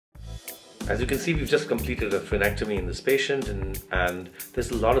As you can see, we've just completed a splenectomy in this patient and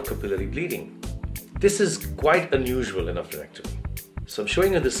there's a lot of capillary bleeding. This is quite unusual in a splenectomy. So I'm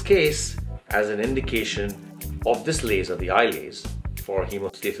showing you this case as an indication of this laser, the iLase, for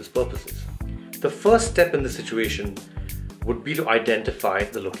hemostasis purposes. The first step in this situation would be to identify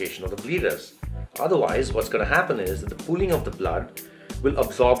the location of the bleeders. Otherwise, what's going to happen is that the pooling of the blood will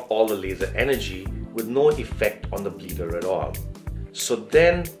absorb all the laser energy with no effect on the bleeder at all. So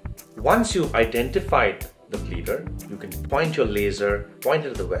then, once you've identified the bleeder, you can point your laser, point it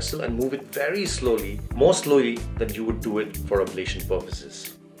at the vessel and move it very slowly, more slowly than you would do it for ablation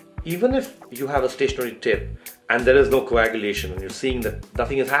purposes. Even if you have a stationary tip and there is no coagulation and you're seeing that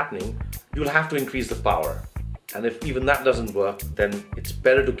nothing is happening, you'll have to increase the power. And if even that doesn't work, then it's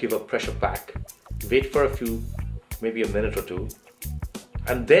better to give a pressure pack, wait for maybe a minute or two,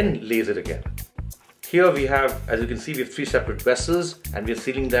 and then lase it again. Here we have, as you can see, we have 3 separate vessels and we're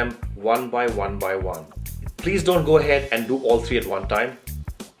sealing them one by one by one. Please don't go ahead and do all 3 at one time.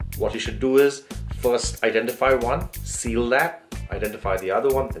 What you should do is first identify one, seal that, identify the other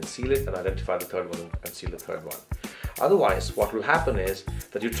one, then seal it, and identify the third one and seal the third one. Otherwise, what will happen is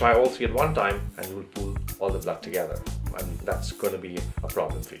that you try all 3 at one time and you will pool all the blood together, and that's going to be a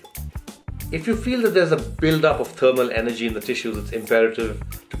problem for you. If you feel that there's a build-up of thermal energy in the tissues, it's imperative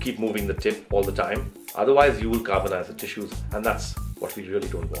to keep moving the tip all the time. Otherwise, you will carbonize the tissues, and that's what we really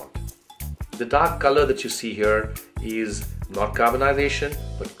don't want. The dark color that you see here is not carbonization,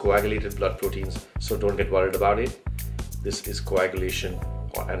 but coagulated blood proteins, so don't get worried about it. This is coagulation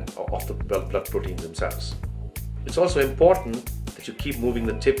of the blood proteins themselves. It's also important that you keep moving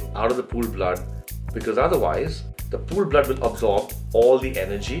the tip out of the pooled blood, because otherwise the pooled blood will absorb all the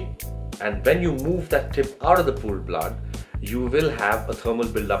energy, and when you move that tip out of the pooled blood, you will have a thermal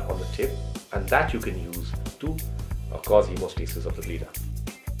buildup on the tip, and that you can use to cause hemostasis of the bleeder.